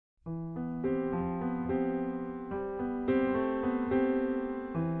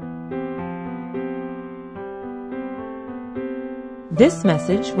This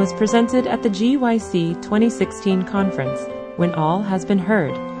message was presented at the GYC 2016 conference, When All Has Been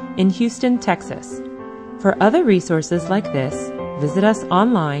Heard, in Houston, Texas. For other resources like this, visit us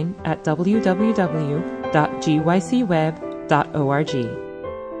online at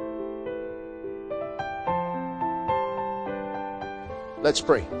www.gycweb.org. Let's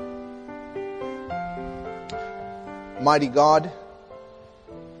pray. Mighty God,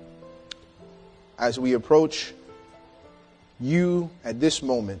 as we approach you at this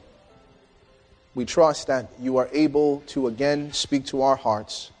moment, we trust that you are able to again speak to our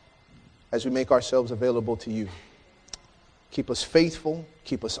hearts as we make ourselves available to you. Keep us faithful,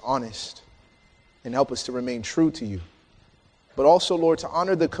 keep us honest, and help us to remain true to you. But also, Lord, to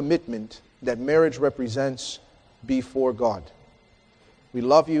honor the commitment that marriage represents before God. We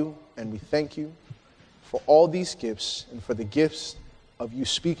love you and we thank you for all these gifts and for the gifts of you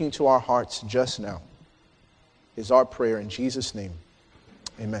speaking to our hearts just now. Is our prayer in Jesus' name.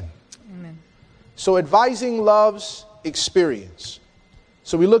 Amen. Amen. So advising love's experience.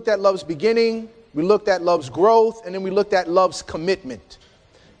 So we looked at love's beginning, we looked at love's growth, and then we looked at love's commitment.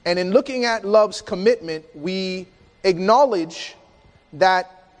 And in looking at love's commitment, we acknowledge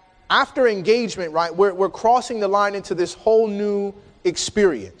that after engagement, right, we're crossing the line into this whole new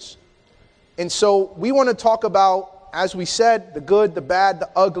experience. And so we want to talk about, as we said, the good, the bad, the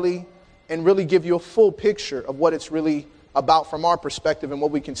ugly, and really give you a full picture of what it's really about from our perspective and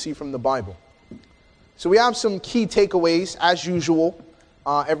what we can see from the Bible. So we have some key takeaways, as usual,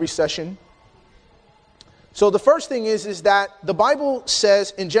 every session. So the first thing is that the Bible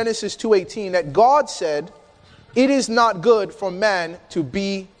says in Genesis 2:18 that God said, "It is not good for man to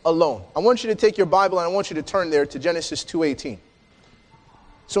be alone." I want you to take your Bible and I want you to turn there to Genesis 2:18.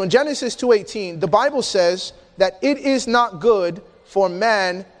 So in Genesis 2:18, the Bible says that it is not good for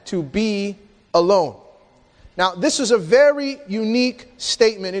man to be alone. Now, this is a very unique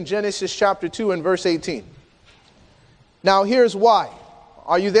statement in Genesis chapter 2 and verse 18. Now, here's why.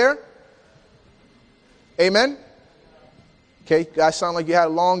 Are you there? Amen? Okay, you guys sound like you had a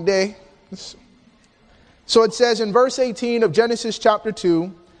long day. So it says in verse 18 of Genesis chapter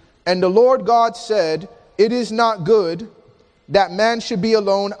 2, "And the Lord God said, it is not good that man should be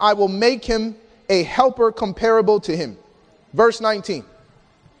alone. I will make him a helper comparable to him." Verse 19.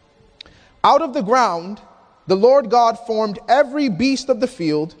 "Out of the ground the Lord God formed every beast of the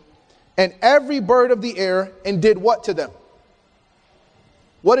field and every bird of the air and did what to them?"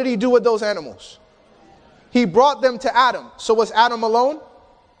 What did he do with those animals? He brought them to Adam. So was Adam alone?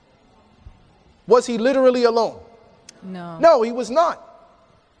 Was he literally alone? No. No, he was not.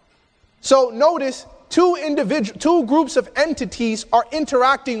 So notice two groups of entities are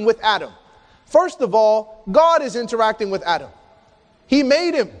interacting with Adam. First of all, God is interacting with Adam. He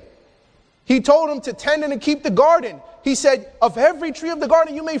made him. He told him to tend and to keep the garden. He said, "Of every tree of the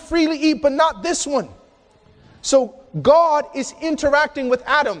garden you may freely eat, but not this one." So God is interacting with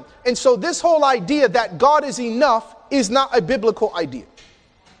Adam. And so this whole idea that God is enough is not a biblical idea.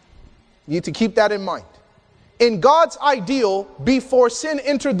 You need to keep that in mind. In God's ideal, before sin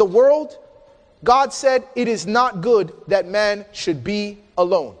entered the world, God said it is not good that man should be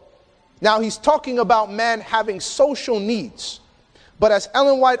alone. Now he's talking about man having social needs. But as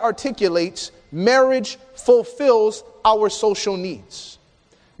Ellen White articulates, marriage fulfills our social needs,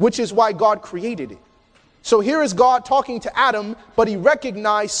 which is why God created it. So here is God talking to Adam, but he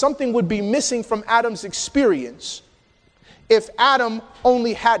recognized something would be missing from Adam's experience if Adam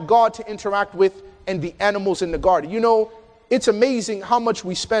only had God to interact with and the animals in the garden. You know, it's amazing how much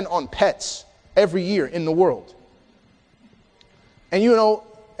we spend on pets every year in the world. And you know,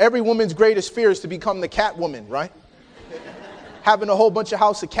 every woman's greatest fear is to become the cat woman, right? Having a whole bunch of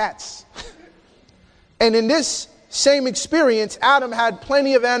house of cats. And in this same experience, Adam had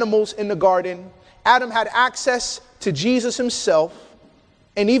plenty of animals in the garden. Adam had access to Jesus himself.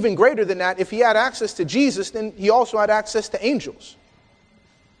 And even greater than that, if he had access to Jesus, then he also had access to angels.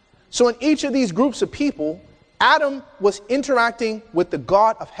 So in each of these groups of people, Adam was interacting with the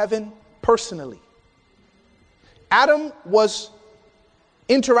God of heaven personally. Adam was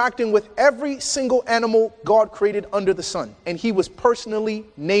interacting with every single animal God created under the sun, and he was personally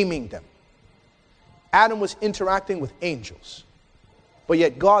naming them. Adam was interacting with angels, but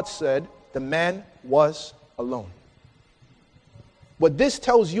yet God said the man was alone. What this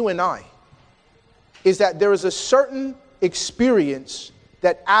tells you and I is that there is a certain experience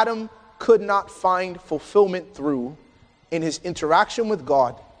that Adam could not find fulfillment through in his interaction with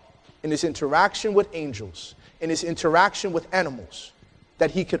God, in his interaction with angels, in his interaction with animals, that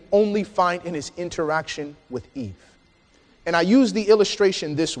he could only find in his interaction with Eve. And I use the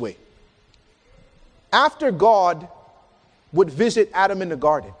illustration this way. After God would visit Adam in the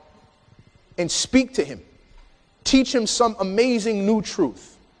garden and speak to him, teach him some amazing new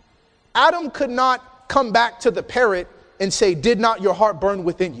truth. Adam could not come back to the parrot and say, "Did not your heart burn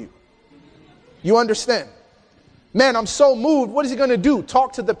within you?" You understand? Man, I'm so moved. What is he going to do?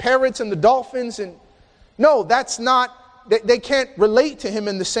 Talk to the parrots and the dolphins? And no, that's not, they can't relate to him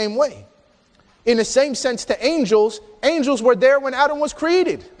in the same way. In the same sense to angels, angels were there when Adam was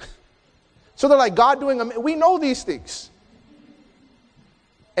created. So they're like, God doing, we know these things.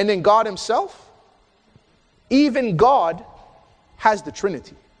 And then God himself, even God has the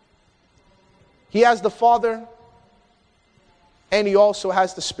Trinity. He has the Father, and he also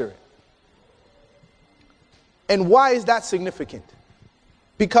has the Spirit. And why is that significant?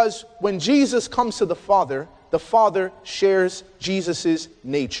 Because when Jesus comes to the Father shares Jesus'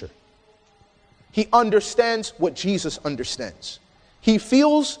 nature. He understands what Jesus understands. He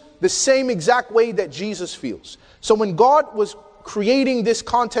feels the same exact way that Jesus feels. So when God was creating this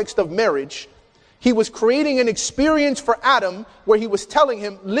context of marriage, he was creating an experience for Adam where he was telling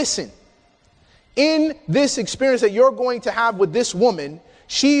him, listen, in this experience that you're going to have with this woman,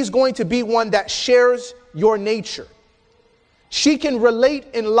 she's going to be one that shares your nature. She can relate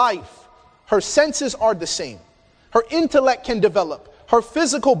in life. Her senses are the same. Her intellect can develop. Her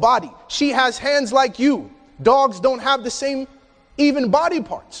physical body. She has hands like you. Dogs don't have the same even body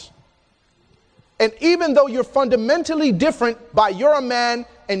parts. And even though you're fundamentally different by you're a man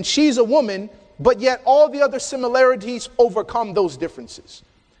and she's a woman, but yet all the other similarities overcome those differences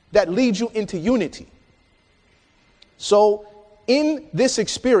that lead you into unity. So in this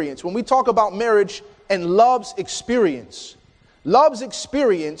experience, when we talk about marriage and love's experience,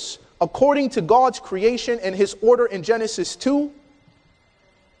 according to God's creation and his order in Genesis 2,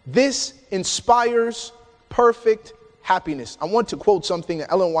 this inspires perfect happiness. I want to quote something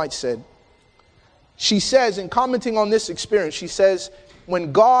that Ellen White said. She says, in commenting on this experience, she says,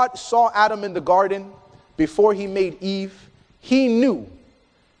 when God saw Adam in the garden before he made Eve, he knew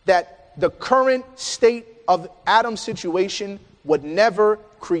that the current state of Adam's situation would never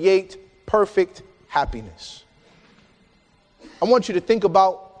create perfect happiness. I want you to think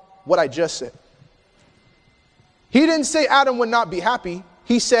about what I just said. He didn't say Adam would not be happy.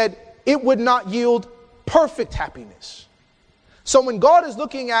 He said it would not yield perfect happiness. So when God is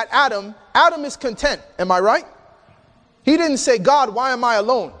looking at Adam, Adam is content. Am I right? He didn't say, God, why am I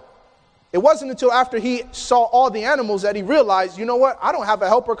alone? It wasn't until after he saw all the animals that he realized, you know what? I don't have a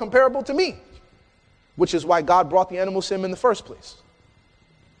helper comparable to me. Which is why God brought the animals to him in the first place.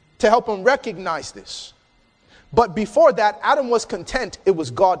 To help him recognize this. But before that, Adam was content. It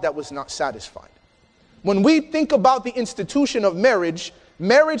was God that was not satisfied. When we think about the institution of marriage,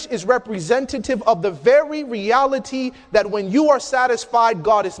 marriage is representative of the very reality that when you are satisfied,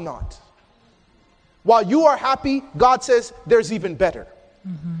 God is not. While you are happy, God says there's even better.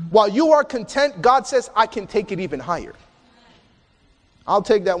 Mm-hmm. While you are content, God says I can take it even higher. I'll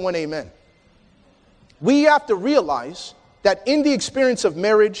take that one, amen. We have to realize that in the experience of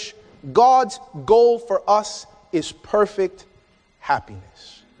marriage, God's goal for us is perfect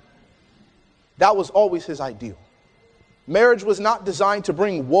happiness. That was always his ideal. Marriage was not designed to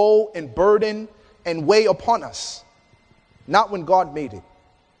bring woe and burden and weigh upon us. Not when God made it.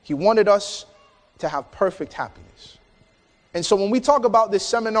 He wanted us to have perfect happiness. And so when we talk about this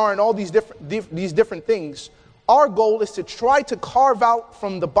seminar and all these different things, our goal is to try to carve out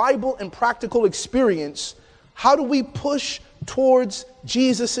from the Bible and practical experience, how do we push towards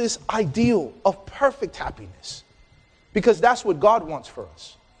Jesus' ideal of perfect happiness? Because that's what God wants for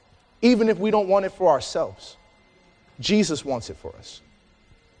us. Even if we don't want it for ourselves. Jesus wants it for us.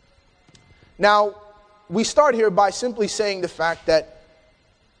 Now, we start here by simply saying the fact that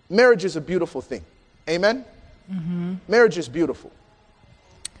marriage is a beautiful thing. Amen? Mm-hmm. Marriage is beautiful.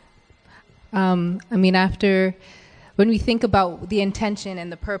 After when we think about the intention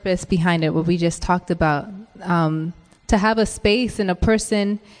and the purpose behind it, what we just talked about, to have a space and a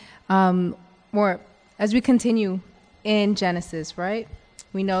person, more as we continue in Genesis, right?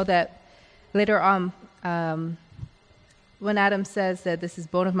 We know that later on, when Adam says that this is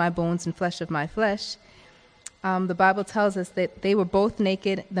bone of my bones and flesh of my flesh, the Bible tells us that they were both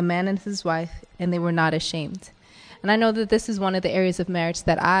naked, the man and his wife, and they were not ashamed. And I know that this is one of the areas of marriage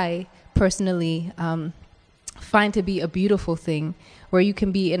that I personally find to be a beautiful thing, where you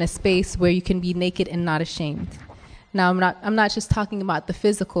can be in a space where you can be naked and not ashamed. Now, I'm not just talking about the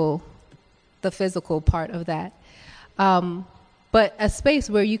physical part of that, but a space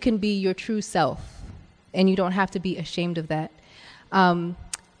where you can be your true self, and you don't have to be ashamed of that. And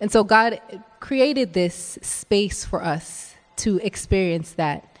so God created this space for us to experience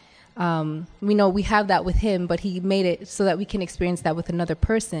that. We know we have that with him, but he made it so that we can experience that with another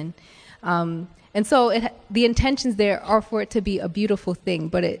person. And so the intentions there are for it to be a beautiful thing,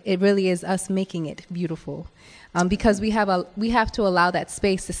 but it really is us making it beautiful. Because we have to allow that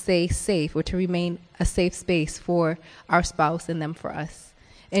space to stay safe, or to remain a safe space for our spouse and them for us,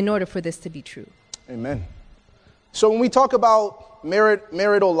 in order for this to be true. Amen. So when we talk about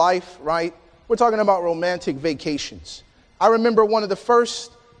marital life, right, we're talking about romantic vacations. I remember one of the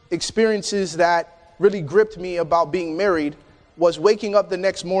first experiences that really gripped me about being married was waking up the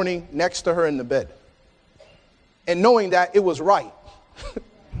next morning next to her in the bed and knowing that it was right.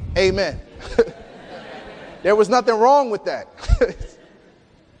 Amen. There was nothing wrong with that.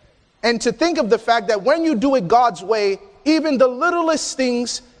 And to think of the fact that when you do it God's way, even the littlest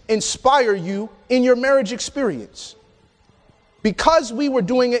things inspire you in your marriage experience. Because we were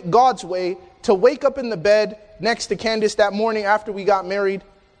doing it God's way, to wake up in the bed next to Candis that morning after we got married,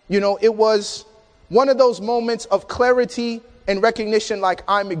 it was one of those moments of clarity and recognition, like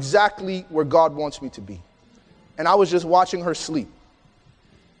I'm exactly where God wants me to be. And I was just watching her sleep.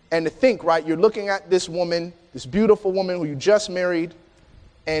 And to think, right, you're looking at this woman, this beautiful woman who you just married,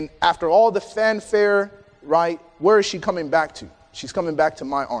 and after all the fanfare, right, where is she coming back to? She's coming back to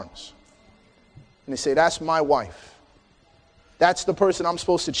my arms. And they say, that's my wife. That's the person I'm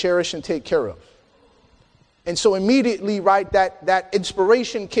supposed to cherish and take care of. And so immediately, right, that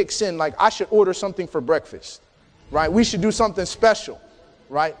inspiration kicks in, like I should order something for breakfast, right? We should do something special,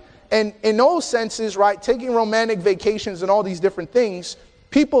 right? And in those senses, right, taking romantic vacations and all these different things,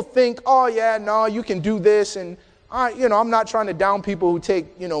 people think, oh yeah, no, you can do this. And I'm not trying to down people who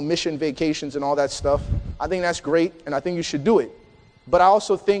take, mission vacations and all that stuff. I think that's great, and I think you should do it. But I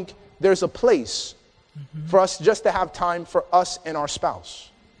also think there's a place for us just to have time for us and our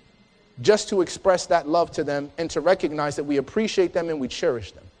spouse, just to express that love to them and to recognize that we appreciate them and we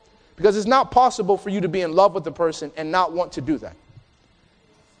cherish them. Because it's not possible for you to be in love with the person and not want to do that.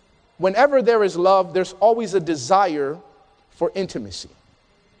 Whenever there is love, there's always a desire for intimacy.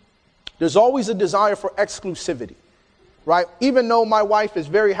 There's always a desire for exclusivity, right? Even though my wife is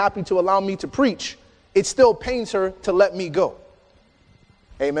very happy to allow me to preach, it still pains her to let me go.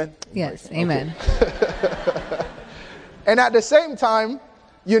 Amen? Yes, amen. Okay. And at the same time,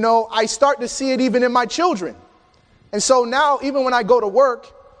 I start to see it even in my children. And so now, even when I go to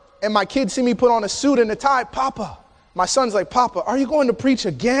work and my kids see me put on a suit and a tie, Papa, my son's like, Papa, are you going to preach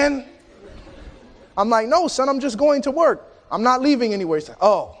again? I'm like, no, son, I'm just going to work. I'm not leaving anywhere. He's like,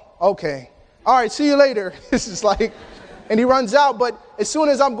 oh, okay. All right, see you later. This is like, and he runs out. But as soon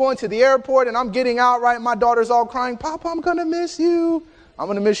as I'm going to the airport and I'm getting out, right, my daughter's all crying, Papa, I'm going to miss you. I'm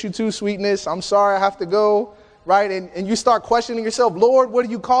going to miss you too, sweetness. I'm sorry I have to go, right? And you start questioning yourself, Lord, what are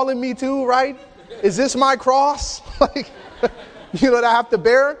you calling me to, right? Is this my cross? Like, that I have to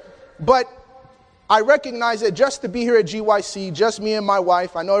bear? But I recognize that just to be here at GYC, just me and my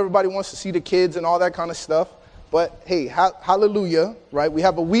wife, I know everybody wants to see the kids and all that kind of stuff, but hey, hallelujah, right? We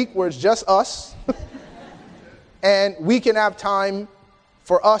have a week where it's just us, and we can have time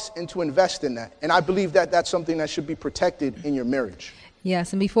for us and to invest in that. And I believe that that's something that should be protected in your marriage.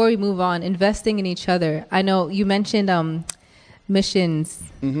 Yes, and before we move on, investing in each other. I know you mentioned missions,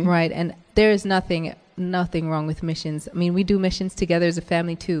 right? And there is nothing wrong with missions. I mean, we do missions together as a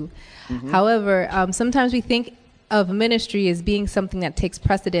family too. However, sometimes we think of ministry as being something that takes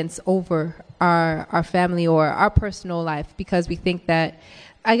precedence over our family or our personal life, because we think that,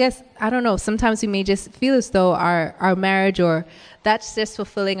 I don't know, sometimes we may just feel as though our marriage, or that's just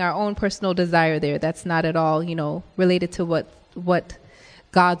fulfilling our own personal desire there. That's not at all, related to what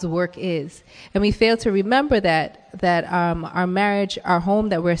God's work is. And we fail to remember that our marriage, our home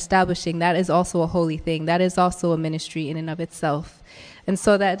that we're establishing, that is also a holy thing. That is also a ministry in and of itself. And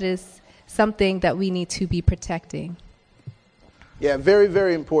so that is something that we need to be protecting. Yeah, very,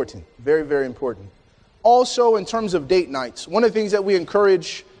 very important. Very, very important. Also, in terms of date nights, one of the things that we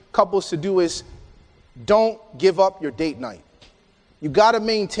encourage couples to do is don't give up your date night. You got to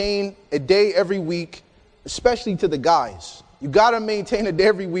maintain a day every week, especially to the guys. You got to maintain a day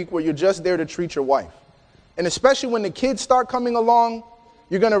every week where you're just there to treat your wife. And especially when the kids start coming along,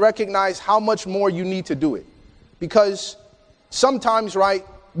 you're going to recognize how much more you need to do it. Because sometimes, right,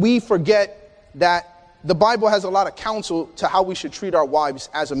 we forget that the Bible has a lot of counsel to how we should treat our wives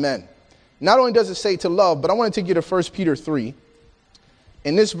as a man. Not only does it say to love, but I want to take you to 1 Peter 3.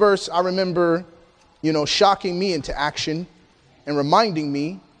 In this verse, I remember, shocking me into action and reminding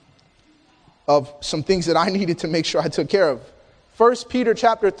me of some things that I needed to make sure I took care of. 1 Peter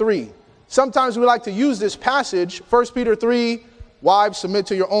chapter 3. Sometimes we like to use this passage, 1 Peter 3, wives, submit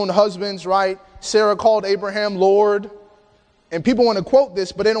to your own husbands, right? Sarah called Abraham Lord. And people want to quote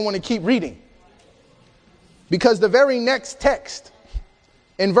this, but they don't want to keep reading. Because the very next text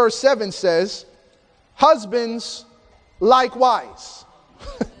in verse 7 says, husbands likewise.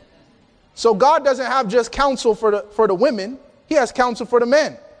 So God doesn't have just counsel for the women. He has counsel for the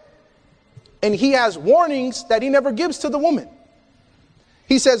men. And he has warnings that he never gives to the woman.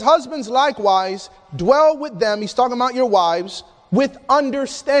 He says, husbands likewise, dwell with them. He's talking about your wives with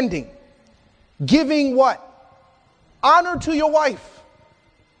understanding. Giving what? Honor to your wife.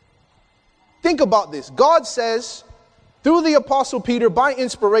 Think about this. God says, through the Apostle Peter, by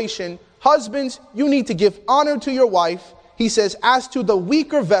inspiration, husbands, you need to give honor to your wife. He says, as to the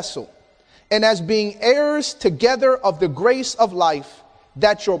weaker vessel, and as being heirs together of the grace of life,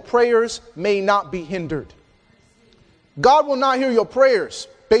 that your prayers may not be hindered. God will not hear your prayers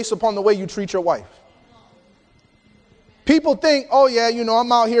based upon the way you treat your wife. People think, oh yeah,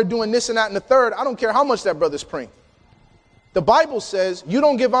 I'm out here doing this and that and the third. I don't care how much that brother's praying. The Bible says you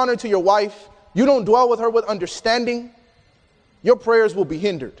don't give honor to your wife, you don't dwell with her with understanding, your prayers will be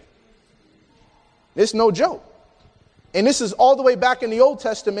hindered. It's no joke. And this is all the way back in the Old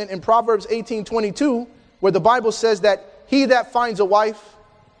Testament in Proverbs 18:22, where the Bible says that he that finds a wife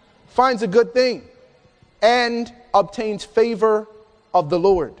finds a good thing and obtains favor of the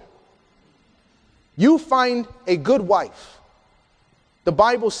Lord. You find a good wife. The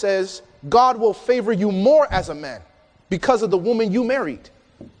Bible says God will favor you more as a man because of the woman you married.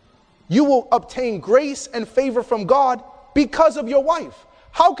 You will obtain grace and favor from God because of your wife.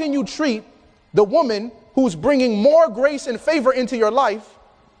 How can you treat the woman who's bringing more grace and favor into your life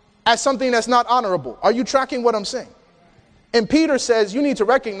as something that's not honorable? Are you tracking what I'm saying? And Peter says you need to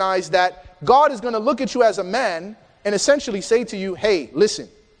recognize that God is going to look at you as a man and essentially say to you, hey, listen,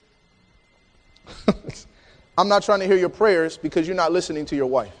 I'm not trying to hear your prayers because you're not listening to your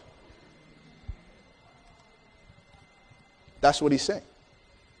wife. That's what he's saying.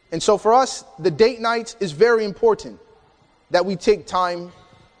 And so for us, the date nights is very important that we take time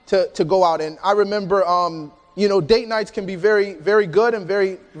to go out. And I remember, date nights can be very, very good and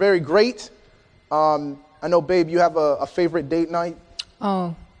very, very great. I know, babe, you have a favorite date night.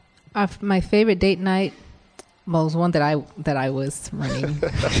 Oh, my favorite date night was one that I was running.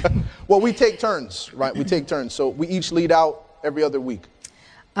 Well, we take turns, right? We take turns. So we each lead out every other week.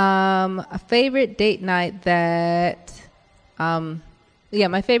 A favorite date night that,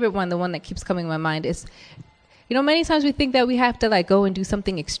 my favorite one, the one that keeps coming to my mind is, many times we think that we have to go and do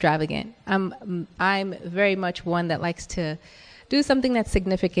something extravagant. I'm very much one that likes to do something that's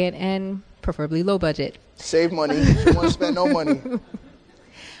significant and preferably low budget. Save money. You don't want to spend no money.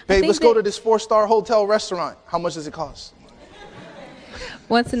 Babe, let's go to this 4-star hotel restaurant. How much does it cost?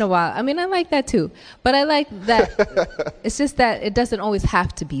 Once in a while. I mean, I like that too. But I like that. It's just that it doesn't always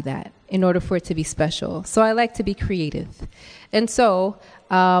have to be that in order for it to be special. So I like to be creative. And so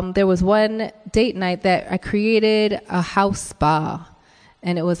there was one date night that I created a house spa.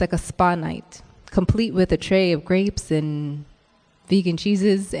 And it was like a spa night, complete with a tray of grapes and vegan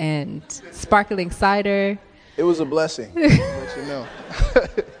cheeses and sparkling cider. It was a blessing. I'll let you know.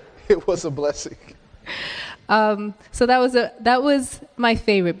 It was a blessing. So that was my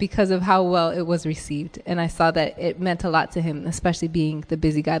favorite because of how well it was received. And I saw that it meant a lot to him, especially being the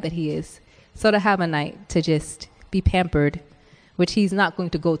busy guy that he is. So to have a night to just be pampered, which he's not going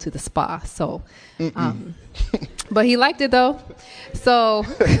to go to the spa. So, but he liked it though. So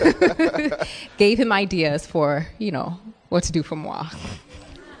gave him ideas for, what to do for moi.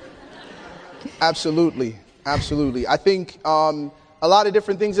 Absolutely. Absolutely. I think a lot of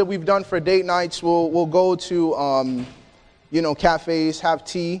different things that we've done for date nights. We'll go to, cafes, have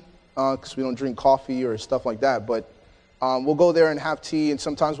tea, because we don't drink coffee or stuff like that. But we'll go there and have tea, and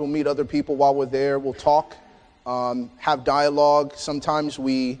sometimes we'll meet other people while we're there. We'll talk, have dialogue. Sometimes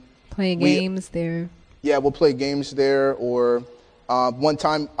we play games there. Yeah, we'll play games there. Or one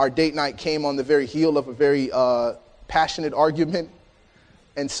time our date night came on the very heel of a very passionate argument.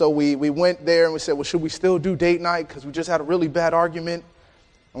 And so we went there and we said, well, should we still do date night? Because we just had a really bad argument.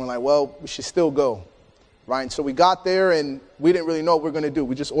 And we're like, well, we should still go. Right? And so we got there and we didn't really know what we were going to do.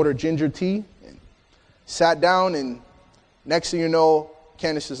 We just ordered ginger tea and sat down. And next thing you know,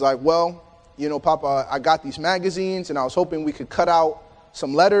 Candis is like, well, Papa, I got these magazines and I was hoping we could cut out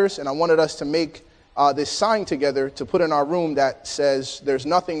some letters. And I wanted us to make this sign together to put in our room that says, there's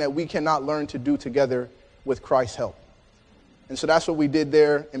nothing that we cannot learn to do together with Christ's help. And so that's what we did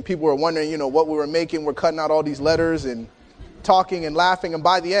there. And people were wondering, what we were making. We're cutting out all these letters and talking and laughing. And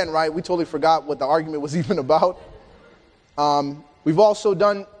by the end, right, we totally forgot what the argument was even about. We've also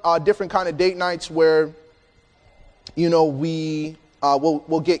done different kind of date nights where, we'll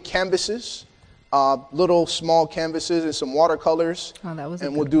get canvases little small canvases and some watercolors. Oh, that was a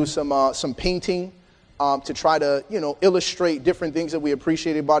and good we'll do one. some painting to try to, illustrate different things that we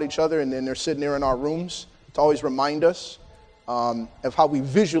appreciate about each other. And then they're sitting there in our rooms to always remind us of how we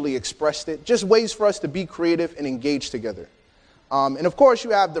visually expressed it. Just ways for us to be creative and engage together. And of course, you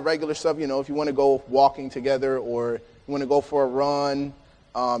have the regular stuff, if you want to go walking together or you want to go for a run.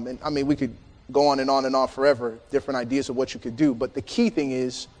 And I mean, we could go on and on forever, different ideas of what you could do. But the key thing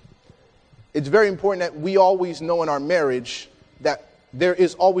is, it's very important that we always know in our marriage that there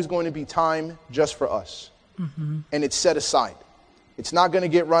is always going to be time just for us. Mm-hmm. And it's set aside. It's not going to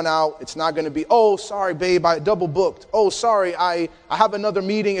get run out. It's not going to be, oh, sorry, babe, I double booked. Oh, sorry, I have another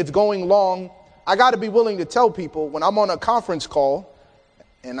meeting. It's going long. I got to be willing to tell people when I'm on a conference call,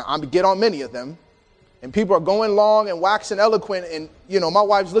 and I get on many of them, and people are going long and waxing eloquent, and, my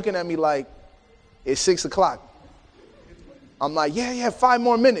wife's looking at me like, it's 6 o'clock. I'm like, yeah, 5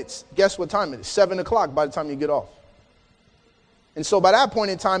 more minutes. Guess what time it is? 7 o'clock by the time you get off. And so by that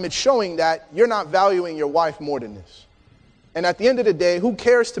point in time, it's showing that you're not valuing your wife more than this. And at the end of the day, who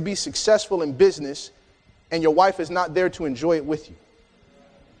cares to be successful in business and your wife is not there to enjoy it with you?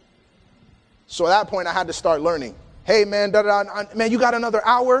 So at that point, I had to start learning. Hey, man, man, you got another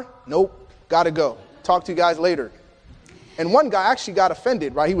hour? Nope, got to go. Talk to you guys later. And one guy actually got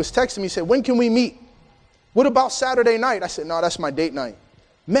offended, right? He was texting me, said, when can we meet? What about Saturday night? I said, no, that's my date night.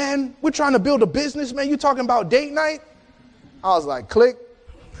 Man, we're trying to build a business, man. You talking about date night? I was like, click.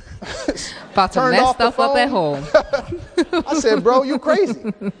 About to mess stuff up at home. I said, bro, you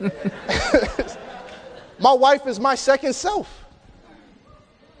crazy. My wife is my second self.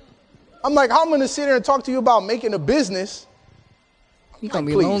 I'm like, how am I going to sit here and talk to you about making a business? You're going to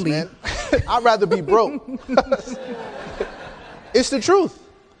be lonely. Man. I'd rather be broke. It's the truth.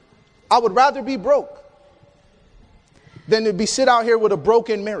 I would rather be broke than to be sit out here with a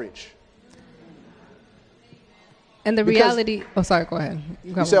broken marriage. And the reality, sorry, go ahead.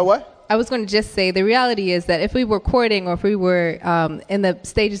 You said what? I was going to just say the reality is that if we were courting or if we were in the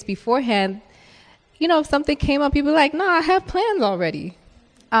stages beforehand, if something came up, you'd be like, no, I have plans already.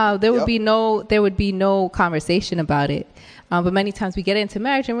 There would be no conversation about it. But many times we get into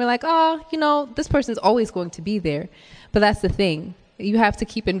marriage and we're like, this person's always going to be there. But that's the thing. You have to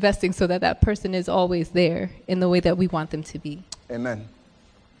keep investing so that person is always there in the way that we want them to be. Amen.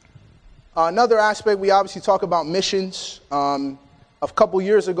 Another aspect, we obviously talk about missions. A couple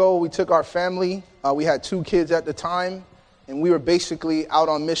years ago, we took our family. We had 2 kids at the time, and we were basically out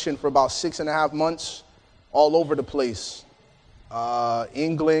on mission for about 6.5 months, all over the place.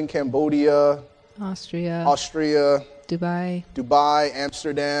 England, Cambodia, Austria, Dubai,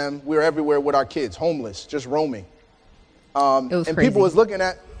 Amsterdam. We were everywhere with our kids, homeless, just roaming. And crazy. People was looking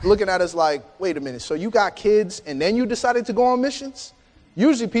at us like, wait a minute, so you got kids and then you decided to go on missions?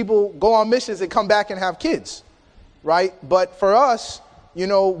 Usually people go on missions and come back and have kids, right? But for us,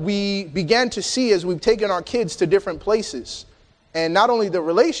 we began to see as we've taken our kids to different places, and not only the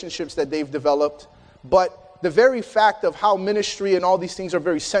relationships that they've developed, but the very fact of how ministry and all these things are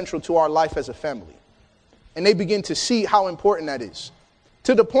very central to our life as a family. And they begin to see how important that is.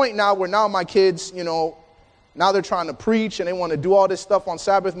 To the point now where now my kids, now they're trying to preach and they want to do all this stuff on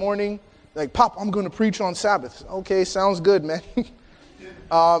Sabbath morning. Like, Pop, I'm going to preach on Sabbath. Okay, sounds good, man.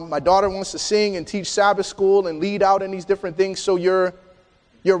 My daughter wants to sing and teach Sabbath school and lead out in these different things. So you're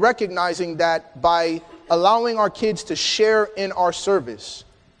recognizing that by allowing our kids to share in our service,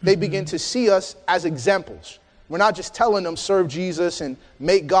 they begin to see us as examples. We're not just telling them serve Jesus and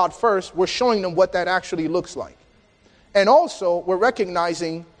make God first. We're showing them what that actually looks like. And also, we're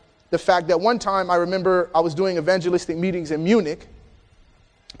recognizing the fact that one time I remember I was doing evangelistic meetings in Munich,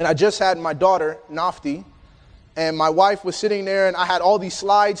 and I just had my daughter, Nafti, and my wife was sitting there, and I had all these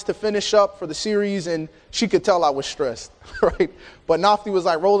slides to finish up for the series, and she could tell I was stressed, right? But Nafti was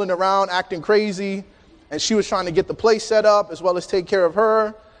like rolling around, acting crazy, and she was trying to get the place set up as well as take care of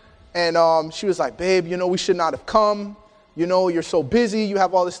her. And she was like, babe, we should not have come. You're so busy. You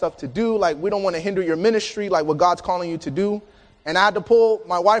have all this stuff to do. Like, we don't want to hinder your ministry, like what God's calling you to do. And I had to pull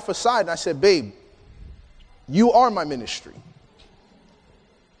my wife aside, and I said, babe, you are my ministry.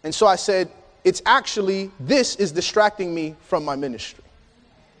 And so I said, this is distracting me from my ministry.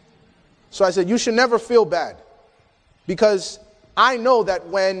 So I said, you should never feel bad, because I know that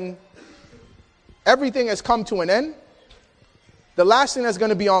when everything has come to an end, the last thing that's going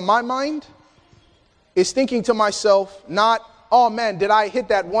to be on my mind is thinking to myself, not, oh man, did I hit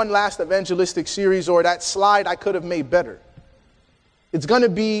that one last evangelistic series or that slide I could have made better? It's going to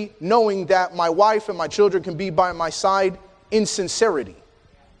be knowing that my wife and my children can be by my side in sincerity.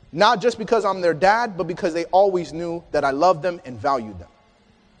 Not just because I'm their dad, but because they always knew that I loved them and valued them.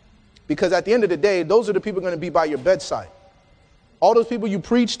 Because at the end of the day, those are the people going to be by your bedside. All those people you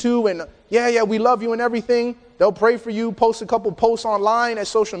preach to and, yeah, we love you and everything, they'll pray for you, post a couple posts online and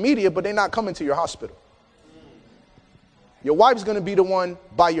social media, but they're not coming to your hospital. Your wife's going to be the one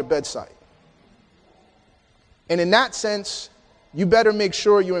by your bedside. And in that sense, you better make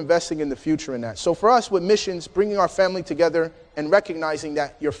sure you're investing in the future in that. So for us with missions, bringing our family together and recognizing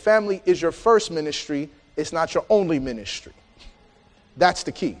that your family is your first ministry, it's not your only ministry. That's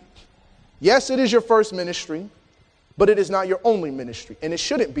the key. Yes, it is your first ministry, but it is not your only ministry, and it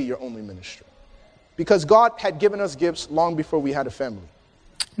shouldn't be your only ministry, because God had given us gifts long before we had a family.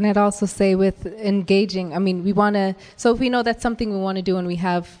 And I'd also say with engaging, I mean, so if we know that's something we want to do and we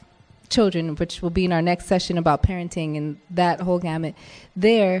have children, which will be in our next session about parenting and that whole gamut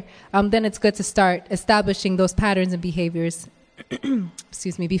there, then it's good to start establishing those patterns and behaviors,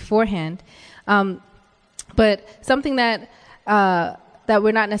 beforehand. But something that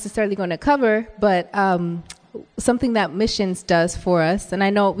we're not necessarily going to cover, but something that missions does for us, and I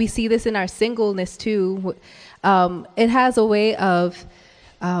know we see this in our singleness too, it has a way of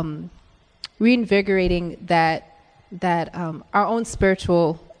reinvigorating that our own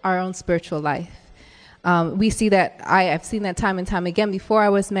spiritual life. We see that, I've seen that time and time again before I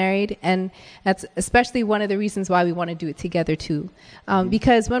was married, and that's especially one of the reasons why we want to do it together too.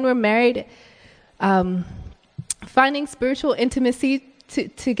 Because when we're married, finding spiritual intimacy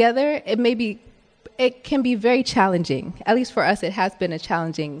together, it can be very challenging. At least for us, it has been a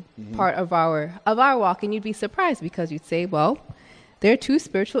challenging part of our walk, and you'd be surprised because you'd say, well, they're two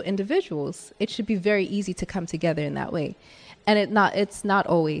spiritual individuals. It should be very easy to come together in that way. And it's not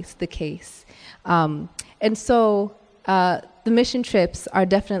always the case. And so the mission trips are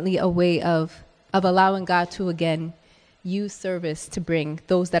definitely a way of allowing God to, again, use service to bring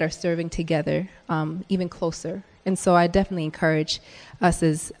those that are serving together even closer. And so I definitely encourage us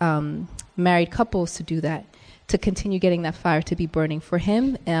as married couples to do that, to continue getting that fire to be burning for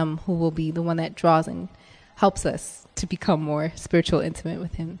Him, who will be the one that draws and helps us to become more spiritual intimate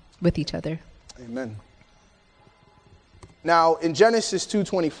with Him, with each other. Amen. Now, in Genesis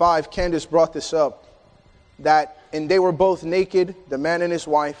 2:25, Candis brought this up, and they were both naked, the man and his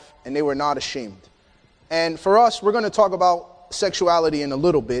wife, and they were not ashamed. And for us, we're going to talk about sexuality in a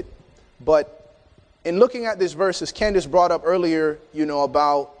little bit, but in looking at this verse, as Candis brought up earlier,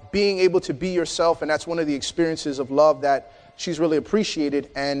 about being able to be yourself, and that's one of the experiences of love that she's really appreciated.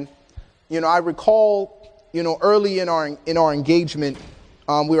 And, I recall, early in our engagement,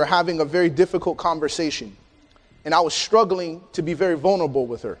 we were having a very difficult conversation. And I was struggling to be very vulnerable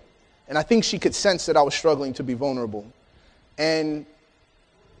with her. And I think she could sense that I was struggling to be vulnerable. And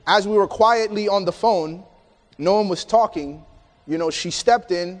as we were quietly on the phone, no one was talking, she stepped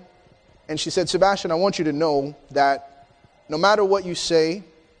in and she said, "Sebastien, I want you to know that no matter what you say,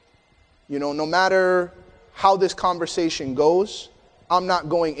 no matter how this conversation goes, I'm not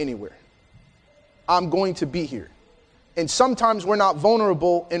going anywhere. I'm going to be here." And sometimes we're not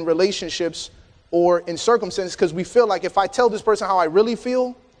vulnerable in relationships or in circumstances because we feel like if I tell this person how I really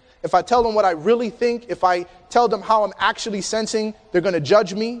feel, if I tell them what I really think, if I tell them how I'm actually sensing, they're going to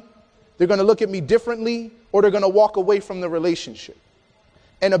judge me, they're going to look at me differently, or they're going to walk away from the relationship.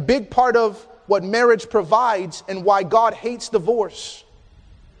 And a big part of what marriage provides and why God hates divorce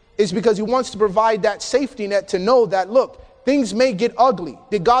is because He wants to provide that safety net to know that, look, things may get ugly.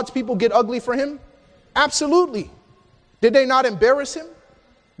 Did God's people get ugly for Him? Absolutely. Did they not embarrass Him?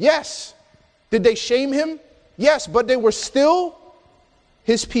 Yes. Did they shame Him? Yes, but they were still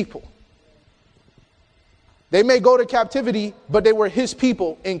His people. They may go to captivity, but they were His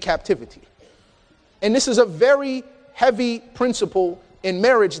people in captivity. And this is a very heavy principle in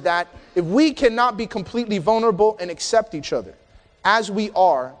marriage, that if we cannot be completely vulnerable and accept each other as we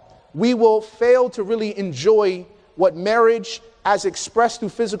are, we will fail to really enjoy what marriage, as expressed through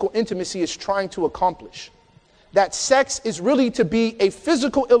physical intimacy, is trying to accomplish. That sex is really to be a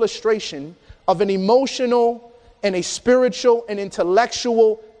physical illustration of an emotional and a spiritual and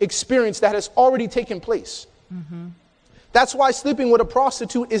intellectual experience that has already taken place. Mm-hmm. That's why sleeping with a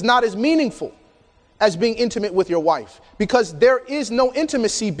prostitute is not as meaningful as being intimate with your wife, because there is no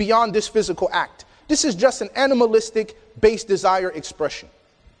intimacy beyond this physical act. This is just an animalistic base desire expression.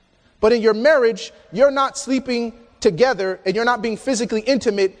 But in your marriage, you're not sleeping together and you're not being physically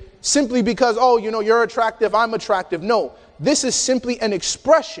intimate simply because, you're attractive, I'm attractive. No, this is simply an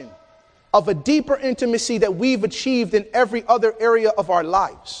expression of a deeper intimacy that we've achieved in every other area of our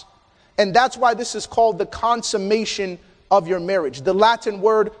lives. And that's why this is called the consummation of your marriage. The Latin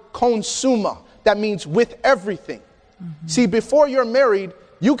word consumma, that means with everything. Mm-hmm. See, before you're married,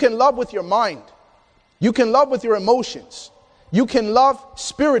 you can love with your mind. You can love with your emotions. You can love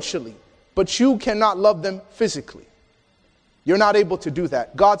spiritually. but you cannot love them physically. You're not able to do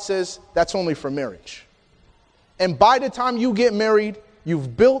that. God says that's only for marriage. And by the time you get married,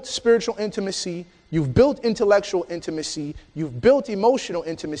 you've built spiritual intimacy, you've built intellectual intimacy, you've built emotional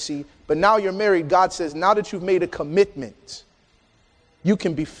intimacy, but now you're married. God says, now that you've made a commitment, you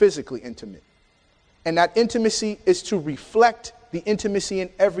can be physically intimate. And that intimacy is to reflect the intimacy in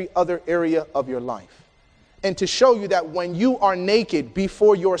every other area of your life. And to show you that when you are naked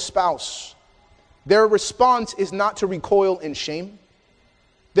before your spouse, their response is not to recoil in shame.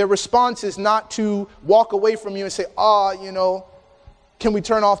 Their response is not to walk away from you and say, can we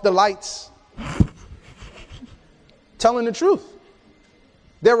turn off the lights? Telling the truth.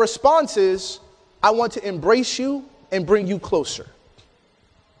 Their response is, I want to embrace you and bring you closer.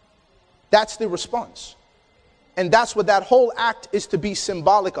 That's the response. And that's what that whole act is to be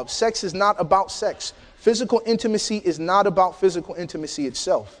symbolic of. Sex is not about sex. Physical intimacy is not about physical intimacy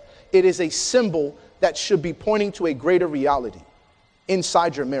itself. It is a symbol that should be pointing to a greater reality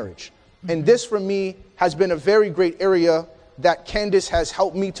inside your marriage. And this, for me, has been a very great area that Candis has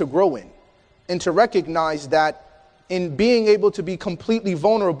helped me to grow in. And to recognize that in being able to be completely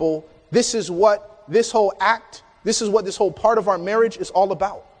vulnerable, this is what this whole act, this is what this whole part of our marriage is all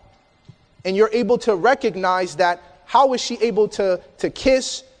about. And you're able to recognize that how is she able to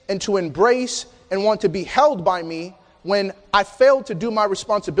kiss and to embrace and want to be held by me when I failed to do my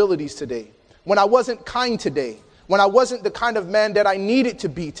responsibilities today, when I wasn't kind today, when I wasn't the kind of man that I needed to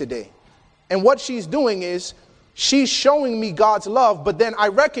be today. And what she's doing is she's showing me God's love, but then I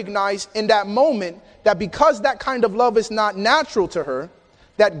recognize in that moment that because that kind of love is not natural to her,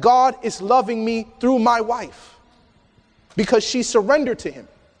 that God is loving me through my wife because she surrendered to him.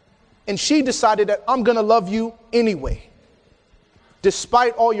 And she decided that I'm going to love you anyway,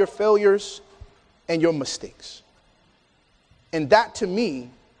 despite all your failures and your mistakes. And that, to me,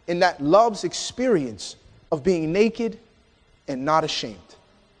 in that love's experience of being naked and not ashamed.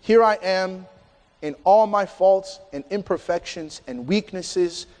 Here I am in all my faults and imperfections and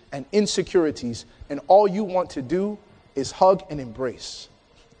weaknesses and insecurities, and all you want to do is hug and embrace.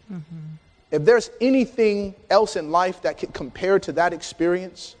 Mm-hmm. If there's anything else in life that could compare to that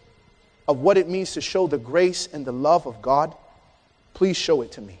experience of what it means to show the grace and the love of God, please show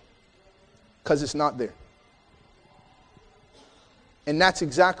it to me, because it's not there. And that's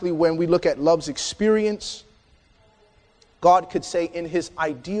exactly when we look at love's experience. God could say in his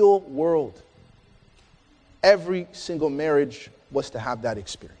ideal world, every single marriage was to have that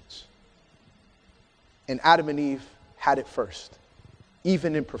experience. And Adam and Eve had it first,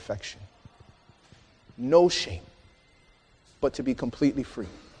 even in perfection. No shame, but to be completely free.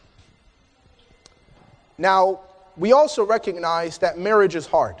 Now, we also recognize that marriage is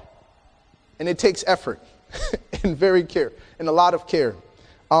hard, and it takes effort and and a lot of care.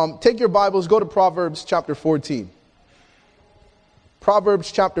 Take your Bibles, go to Proverbs chapter 14.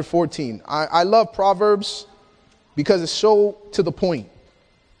 Proverbs chapter 14. I love Proverbs because it's so to the point,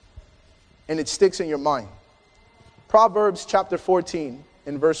 and it sticks in your mind. Proverbs chapter 14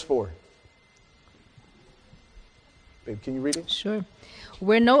 and verse 4. Babe, can you read it? Sure.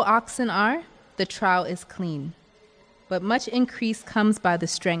 Where no oxen are, the trough is clean, but much increase comes by the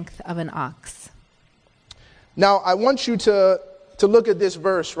strength of an ox. Now, I want you to look at this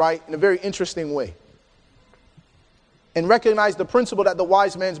verse, right, in a very interesting way, and recognize the principle that the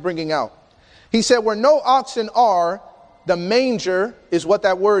wise man's bringing out. He said, where no oxen are, the manger is what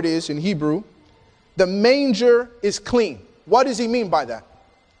that word is in Hebrew. The manger is clean. What does he mean by that?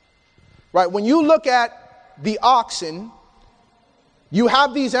 Right, when you look at the oxen, you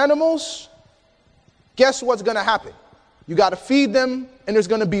have these animals. Guess what's going to happen? You got to feed them, and there's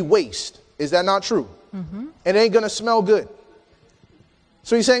going to be waste. Is that not true? Mm-hmm. It ain't going to smell good.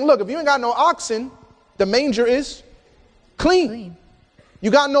 So he's saying, look, if you ain't got no oxen, the manger is clean.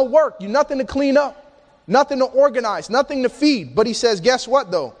 You got no work. You nothing to clean up, nothing to organize, nothing to feed. But he says, guess what,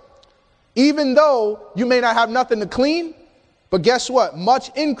 though? Even though you may not have nothing to clean, but guess what?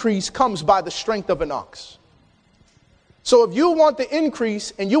 Much increase comes by the strength of an ox. So if you want the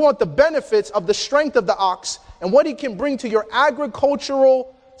increase and you want the benefits of the strength of the ox and what he can bring to your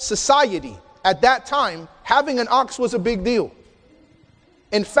agricultural society at that time, having an ox was a big deal.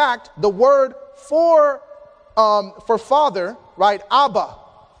 In fact, the word for father, right, Abba,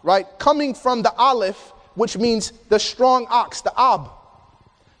 right, coming from the aleph, which means the strong ox, the ab.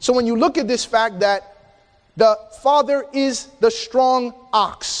 So when you look at this fact that the father is the strong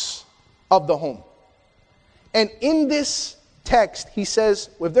ox of the home. And in this text, he says,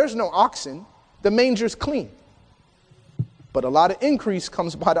 well, if there's no oxen, the manger's clean. But a lot of increase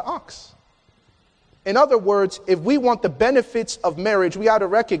comes by the ox. In other words, if we want the benefits of marriage, we ought to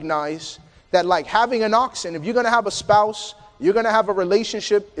recognize that like having an oxen, if you're going to have a spouse, you're going to have a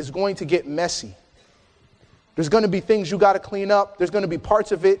relationship, is going to get messy. There's going to be things you got to clean up. There's going to be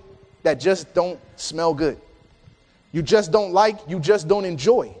parts of it that just don't smell good. You just don't like, you just don't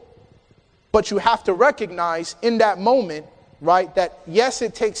enjoy. But you have to recognize in that moment, right, that yes,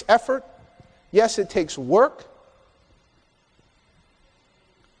 it takes effort. Yes, it takes work.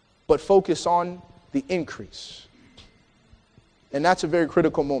 But focus on the increase. And that's a very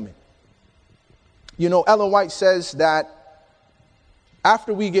critical moment. You know, Ellen White says that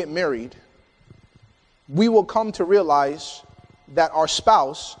after we get married, we will come to realize that our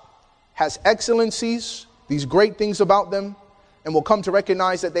spouse has excellencies, these great things about them, and we'll come to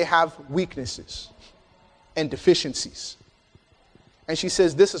recognize that they have weaknesses and deficiencies. And she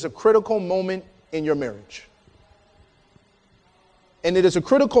says this is a critical moment in your marriage. And it is a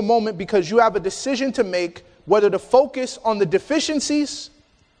critical moment because you have a decision to make whether to focus on the deficiencies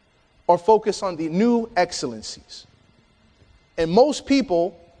or focus on the new excellencies. And most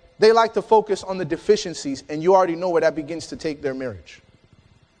people, they like to focus on the deficiencies, and you already know where that begins to take their marriage.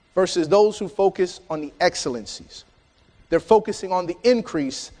 Versus those who focus on the excellencies. They're focusing on the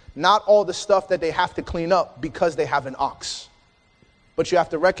increase, not all the stuff that they have to clean up because they have an ox. But you have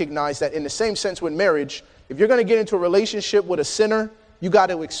to recognize that in the same sense with marriage, if you're going to get into a relationship with a sinner, you got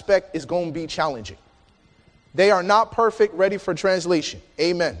to expect it's going to be challenging. They are not perfect, ready for translation.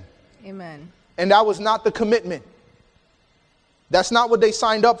 Amen. Amen. And that was not the commitment. That's not what they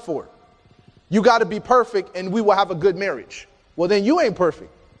signed up for. You got to be perfect and we will have a good marriage. Well, then you ain't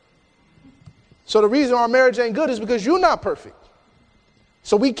perfect. So the reason our marriage ain't good is because you're not perfect.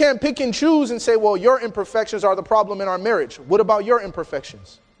 So we can't pick and choose and say, well, your imperfections are the problem in our marriage. What about your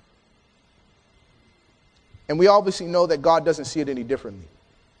imperfections? And we obviously know that God doesn't see it any differently.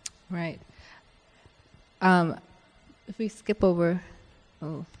 Right. If we skip over.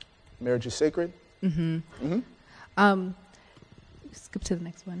 Marriage is sacred? Mm-hmm. Skip to the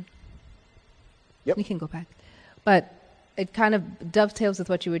next one. Yep. We can go back. But it kind of dovetails with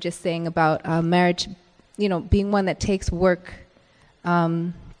what you were just saying about marriage, you know, being one that takes work.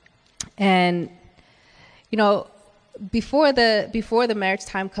 And, you know, before the marriage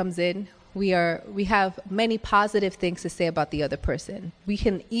time comes in, we have many positive things to say about the other person. We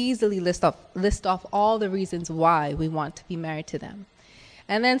can easily list off all the reasons why we want to be married to them.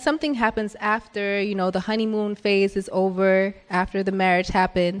 And then something happens after, you know, the honeymoon phase is over, after the marriage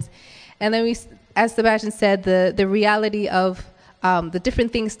happens. And then we, as Sebastien said, the reality of the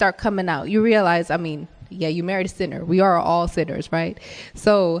different things start coming out. You realize, I mean, yeah, you married a sinner. We are all sinners, right?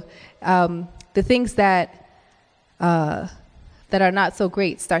 So the things that are not so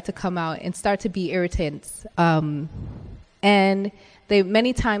great start to come out and start to be irritants. And they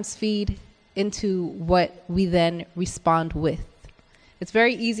many times feed into what we then respond with. It's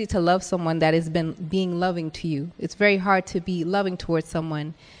very easy to love someone that has been being loving to you. It's very hard to be loving towards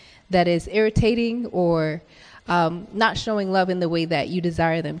someone that is irritating or not showing love in the way that you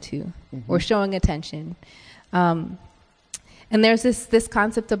desire them to, or showing attention. And there's this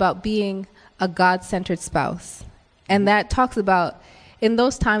concept about being a God-centered spouse. And that talks about in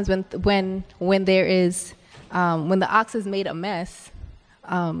those times when there is, when the ox has made a mess,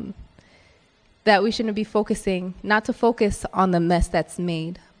 that we shouldn't be focusing, not to focus on the mess that's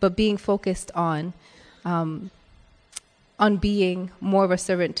made, but being focused on being more of a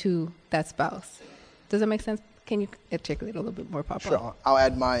servant to that spouse. Does that make sense? Can you articulate a little bit more, Papa? Sure. I'll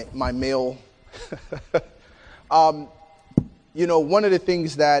add my male. You know, one of the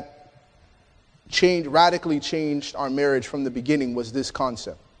things that radically changed our marriage from the beginning was this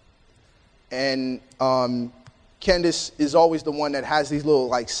concept. And Candis is always the one that has these little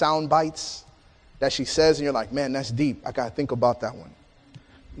like sound bites that she says, and you're like, man, that's deep. I got to think about that one.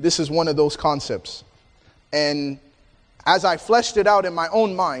 This is one of those concepts. And as I fleshed it out in my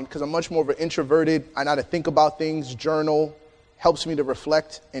own mind, because I'm much more of an introverted, I know how to think about things, journal, helps me to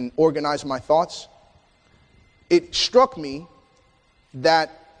reflect and organize my thoughts. It struck me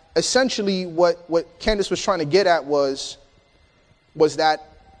that essentially what Candis was trying to get at was that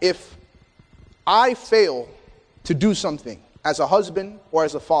if I fail to do something as a husband or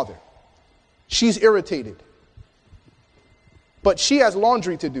as a father, she's irritated. But she has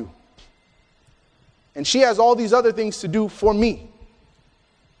laundry to do. And she has all these other things to do for me.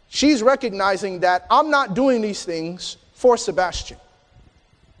 She's recognizing that I'm not doing these things for Sebastien.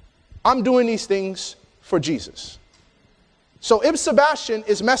 I'm doing these things for Jesus. So if Sebastien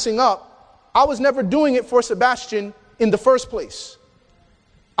is messing up, I was never doing it for Sebastien in the first place.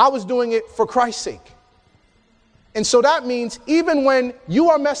 I was doing it for Christ's sake. And so that means even when you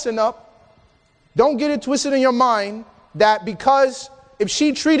are messing up, don't get it twisted in your mind that because if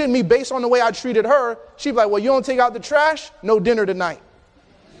she treated me based on the way I treated her, she'd be like, well, you don't take out the trash? No dinner tonight.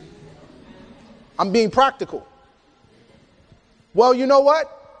 I'm being practical. Well, you know what?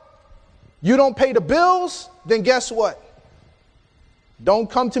 You don't pay the bills? Then guess what? Don't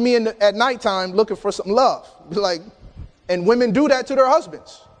come to me at nighttime looking for some love. Like, and women do that to their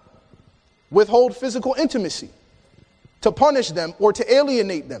husbands. Withhold physical intimacy to punish them or to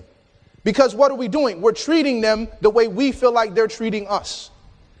alienate them. Because what are we doing? We're treating them the way we feel like they're treating us.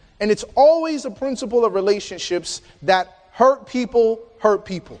 And it's always a principle of relationships that hurt people hurt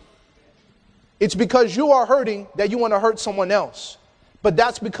people. It's because you are hurting that you want to hurt someone else. But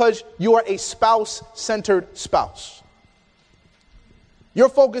that's because you are a spouse-centered spouse. You're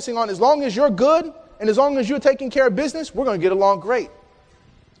focusing on, as long as you're good and as long as you're taking care of business, we're going to get along great.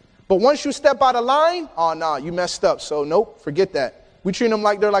 But once you step out of line, oh, nah, you messed up. So nope, forget that. We treat them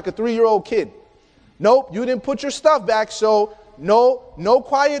like they're like a 3-year-old kid. Nope, you didn't put your stuff back. So no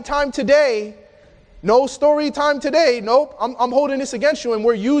quiet time today. No story time today. Nope, I'm holding this against you. And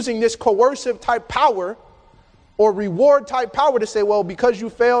we're using this coercive type power or reward type power to say, well, because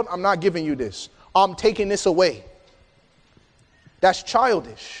you failed, I'm not giving you this. I'm taking this away. That's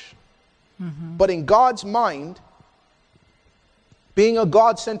childish. Mm-hmm. But in God's mind, being a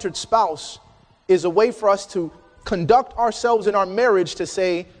God-centered spouse is a way for us to conduct ourselves in our marriage to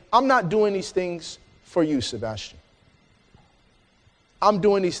say, I'm not doing these things for you, Sebastien. I'm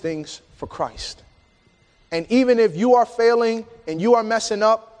doing these things for Christ. And even if you are failing and you are messing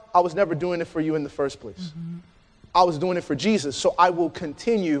up, I was never doing it for you in the first place. Mm-hmm. I was doing it for Jesus, so I will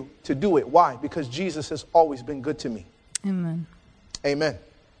continue to do it. Why? Because Jesus has always been good to me. Amen. Amen.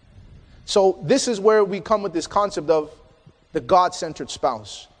 So this is where we come with this concept of the God-centered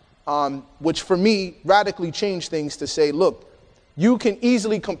spouse, which for me radically changed things to say, look, you can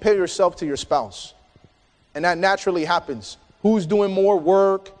easily compare yourself to your spouse. And that naturally happens. Who's doing more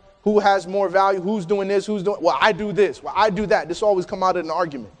work? Who has more value? Who's doing this? Who's doing, well, I do this. Well, I do that. This always come out in an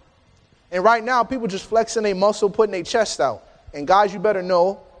argument. And right now, people just flexing their muscle, putting their chest out. And guys, you better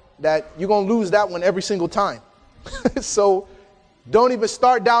know that you're going to lose that one every single time. So don't even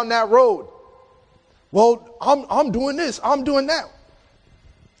start down that road. Well, I'm doing this. I'm doing that.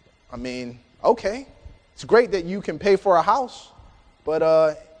 I mean, okay. It's great that you can pay for a house,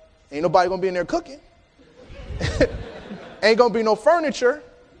 but ain't nobody going to be in there cooking. Ain't going to be no furniture.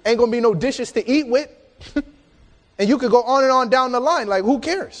 Ain't going to be no dishes to eat with. And you could go on and on down the line. Like, who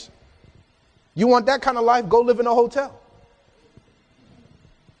cares? You want that kind of life? Go live in a hotel.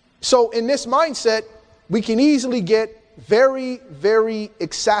 So in this mindset, we can easily get very, very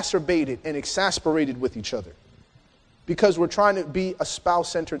exacerbated and exasperated with each other because we're trying to be a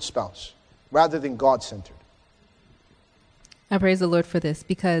spouse-centered spouse rather than God-centered. I praise the Lord for this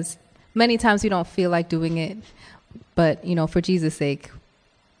because many times we don't feel like doing it, but, you know, for Jesus' sake,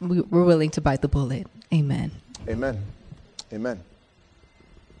 we're willing to bite the bullet. Amen. Amen. Amen.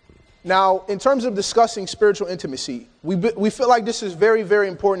 Now, in terms of discussing spiritual intimacy, we feel like this is very, very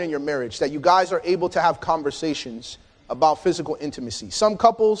important in your marriage, that you guys are able to have conversations about physical intimacy. Some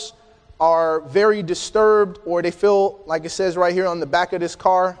couples are very disturbed, or they feel, like it says right here on the back of this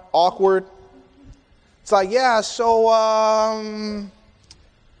car, awkward. It's like, yeah, so,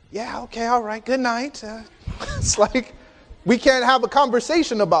 yeah, okay, all right, good night. It's like, we can't have a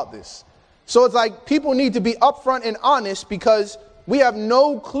conversation about this. So it's like people need to be upfront and honest because we have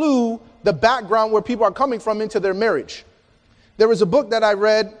no clue the background where people are coming from into their marriage. There was a book that I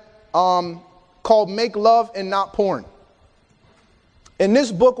read called Make Love and Not Porn. And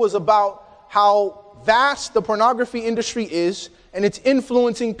this book was about how vast the pornography industry is, and it's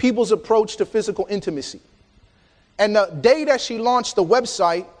influencing people's approach to physical intimacy. And the day that she launched the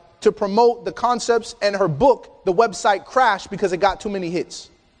website to promote the concepts and her book, the website crashed because it got too many hits.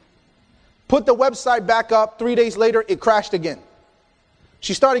 Put the website back up, 3 days later, it crashed again.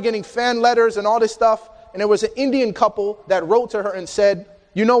 She started getting fan letters and all this stuff, and there was an Indian couple that wrote to her and said,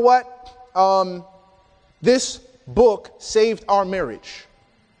 you know what? This book saved our marriage.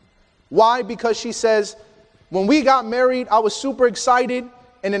 Why? Because she says, when we got married, I was super excited.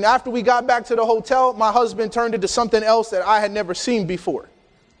 And then after we got back to the hotel, my husband turned into something else that I had never seen before.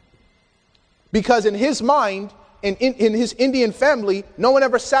 Because in his mind, in his Indian family, no one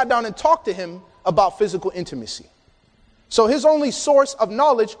ever sat down and talked to him about physical intimacy. So his only source of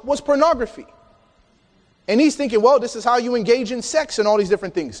knowledge was pornography. And he's thinking, well, this is how you engage in sex and all these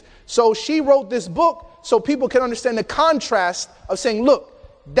different things. So she wrote this book so people can understand the contrast of saying, look,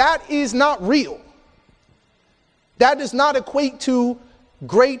 that is not real. That does not equate to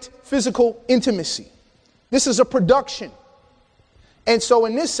great physical intimacy. This is a production. And so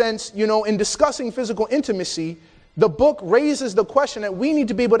in this sense, you know, in discussing physical intimacy, The book raises the question that we need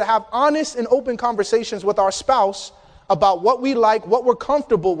to be able to have honest and open conversations with our spouse about what we like, what we're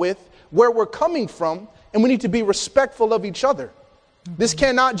comfortable with, where we're coming from, and we need to be respectful of each other. This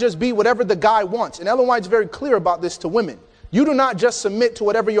cannot just be whatever the guy wants. And Ellen White's very clear about this to women. You do not just submit to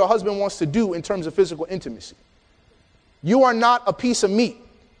whatever your husband wants to do in terms of physical intimacy. You are not a piece of meat.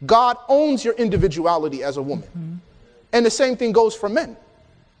 God owns your individuality as a woman. And the same thing goes for men.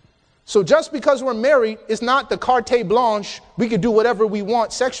 So just because we're married is not the carte blanche, we can do whatever we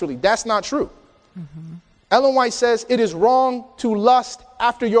want sexually. That's not true. Ellen White says it is wrong to lust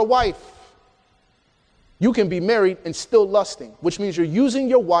after your wife. You can be married and still lusting, which means you're using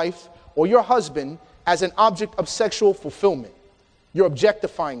your wife or your husband as an object of sexual fulfillment. You're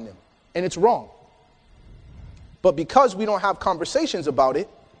objectifying them, and it's wrong. But because we don't have conversations about it,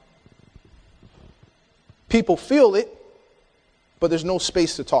 people feel it, but there's no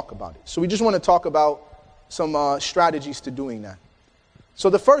space to talk about it. So we just want to talk about some strategies to doing that. So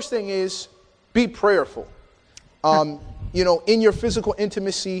the first thing is be prayerful. In your physical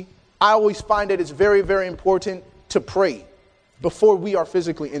intimacy, I always find that it's very, very important to pray before we are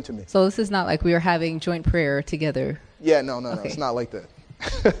physically intimate. So this is not like we are having joint prayer together. Yeah, no. It's not like that.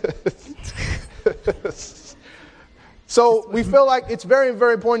 So we feel like it's very,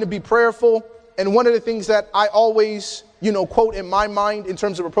 very important to be prayerful. And one of the things that I always, quote in my mind in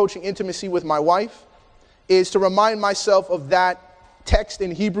terms of approaching intimacy with my wife is to remind myself of that text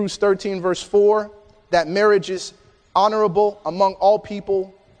in Hebrews 13, verse 4, that marriage is honorable among all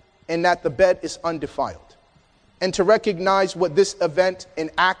people and that the bed is undefiled. And to recognize what this event and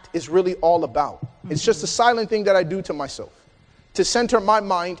act is really all about. It's just a silent thing that I do to myself, to center my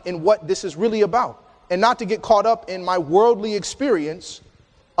mind in what this is really about, and not to get caught up in my worldly experience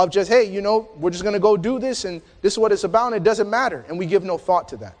of just, hey, we're just going to go do this, and this is what it's about, and it doesn't matter, and we give no thought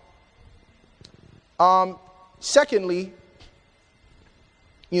to that. Secondly,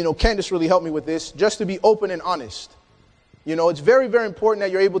 Candis really helped me with this, just to be open and honest. It's very, very important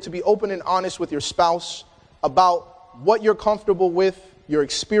that you're able to be open and honest with your spouse about what you're comfortable with, your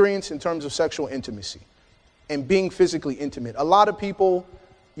experience in terms of sexual intimacy and being physically intimate. A lot of people,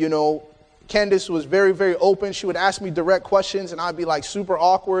 Candis was very, very open. She would ask me direct questions and I'd be like super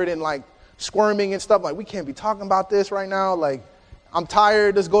awkward and like squirming and stuff. Like, we can't be talking about this right now. Like, I'm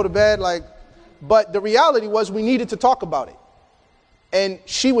tired. Let's go to bed. But the reality was we needed to talk about it. And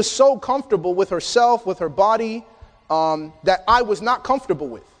she was so comfortable with herself, with her body, that I was not comfortable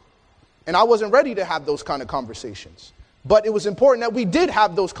with. And I wasn't ready to have those kind of conversations. But it was important that we did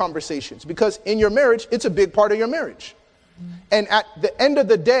have those conversations because in your marriage, it's a big part of your marriage. And at the end of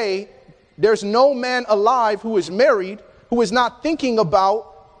the day, there's no man alive who is married who is not thinking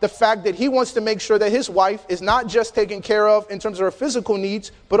about the fact that he wants to make sure that his wife is not just taken care of in terms of her physical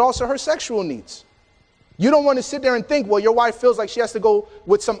needs, but also her sexual needs. You don't want to sit there and think, well, your wife feels like she has to go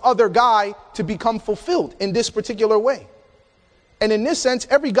with some other guy to become fulfilled in this particular way. And in this sense,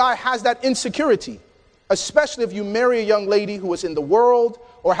 every guy has that insecurity, especially if you marry a young lady who is in the world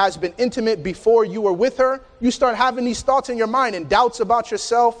or has been intimate before you were with her. You start having these thoughts in your mind and doubts about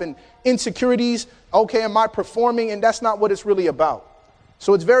yourself and insecurities. Okay, am I performing? And that's not what it's really about.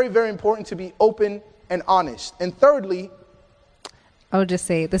 So it's very, very important to be open and honest. And thirdly, I would just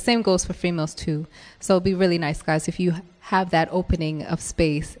say the same goes for females too. So it'd be really nice, guys, if you have that opening of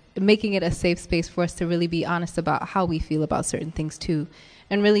space, making it a safe space for us to really be honest about how we feel about certain things too.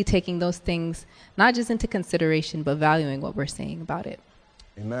 And really taking those things, not just into consideration, but valuing what we're saying about it.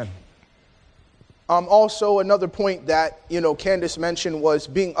 Amen. Also, another point that, Candis mentioned was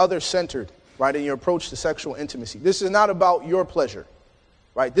being other-centered, right, in your approach to sexual intimacy. This is not about your pleasure,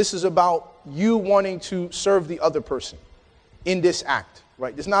 right? This is about you wanting to serve the other person in this act,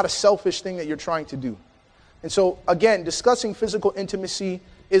 right? It's not a selfish thing that you're trying to do. And so, again, discussing physical intimacy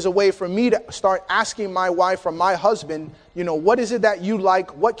is a way for me to start asking my wife or my husband, what is it that you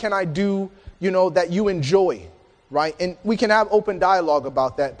like? What can I do, that you enjoy, right? And we can have open dialogue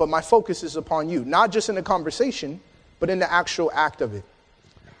about that, but my focus is upon you, not just in the conversation, but in the actual act of it.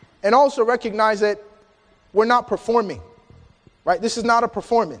 And also recognize that we're not performing, right? This is not a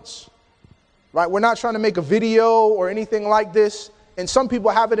performance, right? We're not trying to make a video or anything like this. And some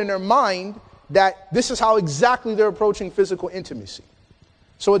people have it in their mind that this is how exactly they're approaching physical intimacy.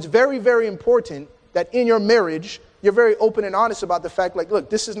 So it's very, very important that in your marriage, you're very open and honest about the fact, look,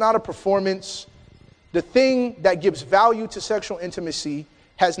 this is not a performance. The thing that gives value to sexual intimacy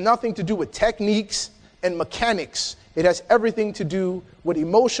has nothing to do with techniques and mechanics. It has everything to do with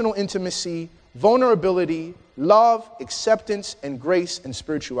emotional intimacy, vulnerability, love, acceptance, and grace and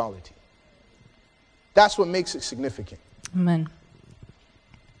spirituality. That's what makes it significant. Amen.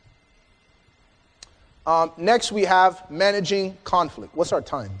 Next, we have managing conflict. What's our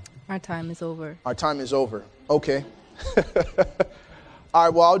time? Our time is over. Our time is over. Okay. All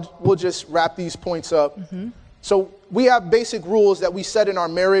right, well, we'll just wrap these points up. Mm-hmm. So we have basic rules that we set in our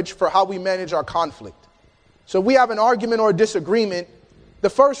marriage for how we manage our conflict. So if we have an argument or a disagreement, the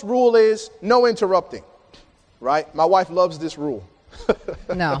first rule is no interrupting, right? My wife loves this rule.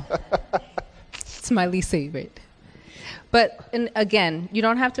 No, it's my least favorite. But and again, you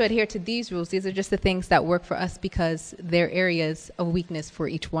don't have to adhere to these rules. These are just the things that work for us because they're areas of weakness for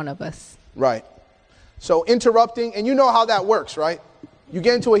each one of us. Right. So interrupting, and you know how that works, right? You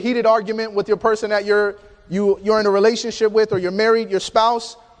get into a heated argument with your person that you're in a relationship with, or you're married, your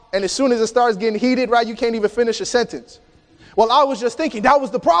spouse, and as soon as it starts getting heated, right, you can't even finish a sentence. Well, I was just thinking, that was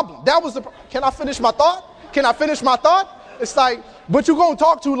the problem. Can I finish my thought? Can I finish my thought? It's like, but you're going to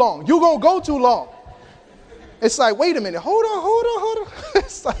talk too long. You're going to go too long. It's like, wait a minute, hold on.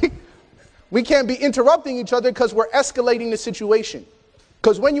 It's like, we can't be interrupting each other because we're escalating the situation.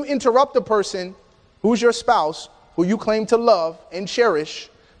 Because when you interrupt a person who's your spouse, who you claim to love and cherish,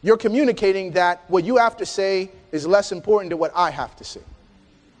 you're communicating that what you have to say is less important than what I have to say.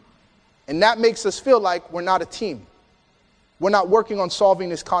 And that makes us feel like we're not a team. We're not working on solving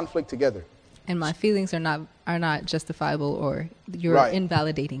this conflict together. And my feelings are not justifiable, or you're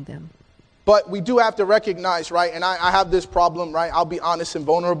invalidating them. But we do have to recognize, right, and I have this problem, right, I'll be honest and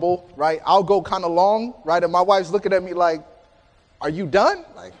vulnerable, right, I'll go kind of long, right, and my wife's looking at me like, are you done?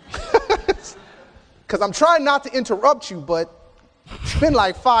 Like, because I'm trying not to interrupt you, but it's been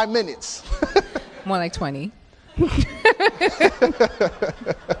like 5 minutes. More like 20.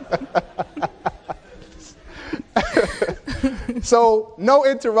 So no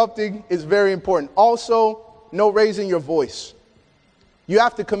interrupting is very important. Also, no raising your voice. You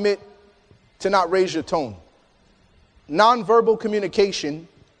have to commit to not raise your tone. Nonverbal communication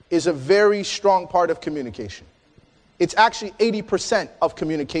is a very strong part of communication. It's actually 80% of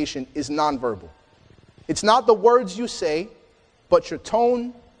communication is nonverbal. It's not the words you say, but your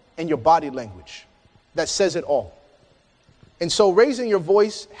tone and your body language that says it all. And so raising your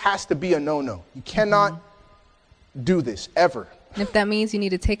voice has to be a no-no. You cannot do this ever. And if that means you need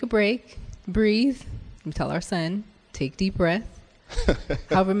to take a break, breathe, we tell our son, take deep breath,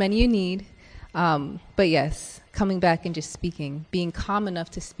 however many you need. But yes, coming back and just speaking, being calm enough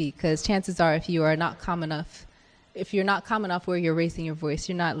to speak, because chances are if you're not calm enough where you're raising your voice,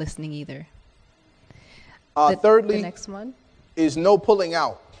 you're not listening either. Thirdly, the next one is no pulling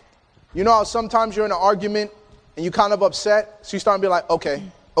out. You know how sometimes you're in an argument and you're kind of upset, so you start to be like, okay,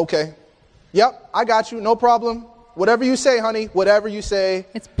 yep, I got you, no problem. Whatever you say, honey, whatever you say.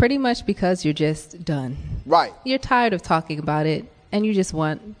 It's pretty much because you're just done. Right. You're tired of talking about it, and you just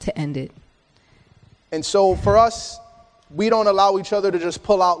want to end it. And so for us, we don't allow each other to just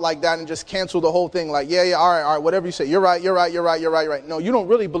pull out like that and just cancel the whole thing like, yeah, all right, whatever you say. You're right. No, you don't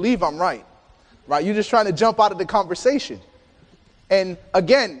really believe I'm right. Right? You're just trying to jump out of the conversation. And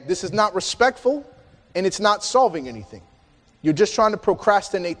again, this is not respectful, and it's not solving anything. You're just trying to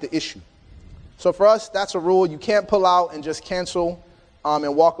procrastinate the issue. So for us, that's a rule. You can't pull out and just cancel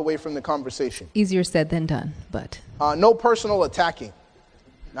and walk away from the conversation. Easier said than done, but. No personal attacking.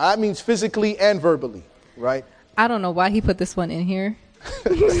 Now, that means physically and verbally, right? I don't know why he put this one in here.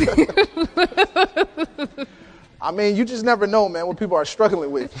 I mean, you just never know, man, what people are struggling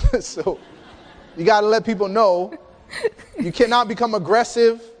with. So you got to let people know. You cannot become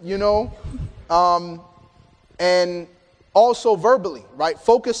aggressive, and also verbally, right?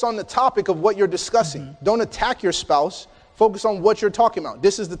 Focus on the topic of what you're discussing. Mm-hmm. Don't attack your spouse. Focus on what you're talking about.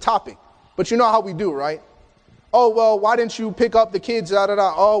 This is the topic. But you know how we do, right? Oh, well, why didn't you pick up the kids?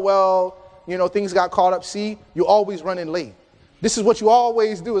 Oh, well, things got caught up. See, you always running late. This is what you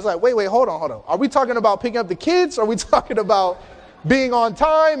always do. It's like, wait, hold on. Are we talking about picking up the kids? Are we talking about being on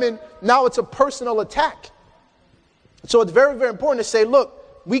time? And now it's a personal attack. So it's very, very important to say,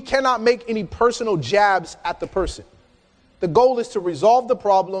 look, we cannot make any personal jabs at the person. The goal is to resolve the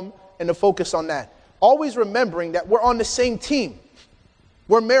problem and to focus on that. Always remembering that we're on the same team.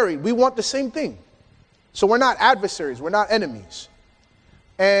 We're married. We want the same thing. So we're not adversaries. We're not enemies.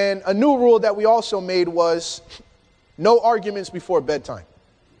 And a new rule that we also made was no arguments before bedtime.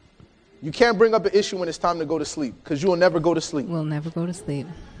 You can't bring up an issue when it's time to go to sleep because you will never go to sleep. We'll never go to sleep.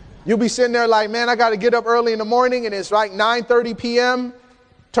 You'll be sitting there like, man, I got to get up early in the morning and it's like 9:30 p.m.,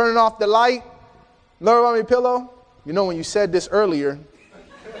 turning off the light, lower on my pillow. When you said this earlier,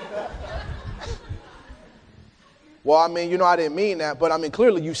 well, I mean, I didn't mean that, but I mean,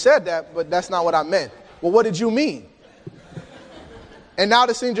 clearly you said that, but that's not what I meant. Well, what did you mean? And now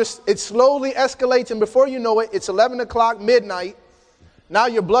this thing it slowly escalates, and before you know it, it's 11 o'clock, midnight. Now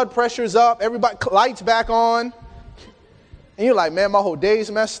your blood pressure's up. Everybody, lights back on. And you're like, man, my whole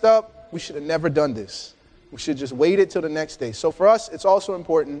day's messed up. We should have never done this. We should just wait it till the next day. So for us, it's also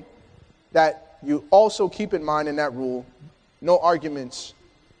important that you also keep in mind in that rule, no arguments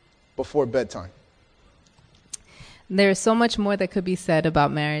before bedtime. There's so much more that could be said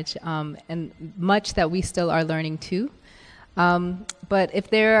about marriage, and much that we still are learning too. But if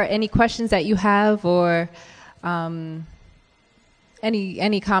there are any questions that you have, or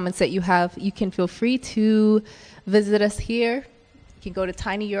any comments that you have, you can feel free to visit us here. You can go to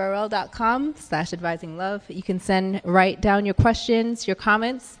tinyurl.com/advisinglove. You can write down your questions, your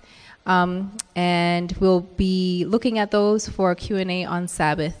comments, and we'll be looking at those for a Q&A on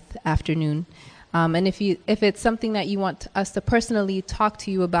Sabbath afternoon. And if it's something that you want us to personally talk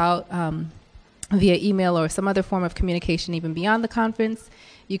to you about via email or some other form of communication even beyond the conference,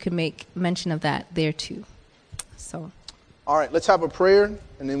 you can make mention of that there too. So, all right, let's have a prayer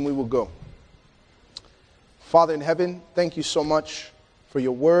and then we will go. Father in heaven, thank you so much for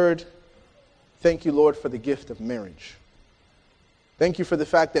your word. Thank you, Lord, for the gift of marriage. Thank you for the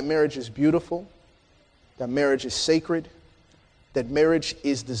fact that marriage is beautiful, that marriage is sacred, that marriage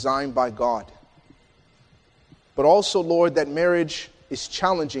is designed by God. But also, Lord, that marriage is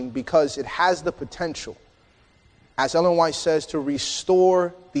challenging because it has the potential, as Ellen White says, to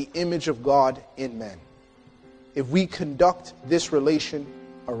restore the image of God in men, if we conduct this relation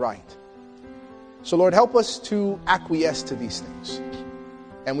aright. So, Lord, help us to acquiesce to these things.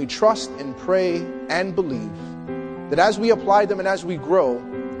 And we trust and pray and believe that as we apply them and as we grow,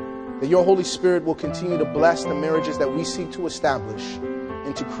 that your Holy Spirit will continue to bless the marriages that we seek to establish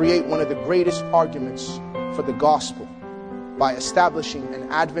and to create one of the greatest arguments for the gospel by establishing an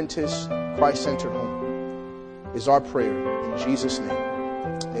Adventist, Christ-centered home, is our prayer in Jesus' name.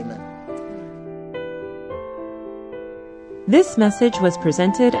 Amen. This message was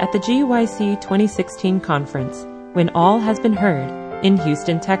presented at the GYC 2016 conference, When All Has Been Heard, in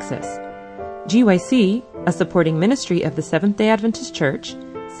Houston, Texas. GYC, a supporting ministry of the Seventh-day Adventist Church,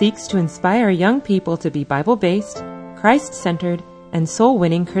 seeks to inspire young people to be Bible-based, Christ-centered, and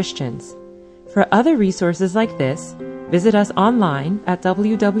soul-winning Christians. For other resources like this, visit us online at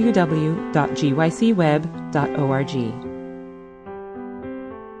www.gycweb.org.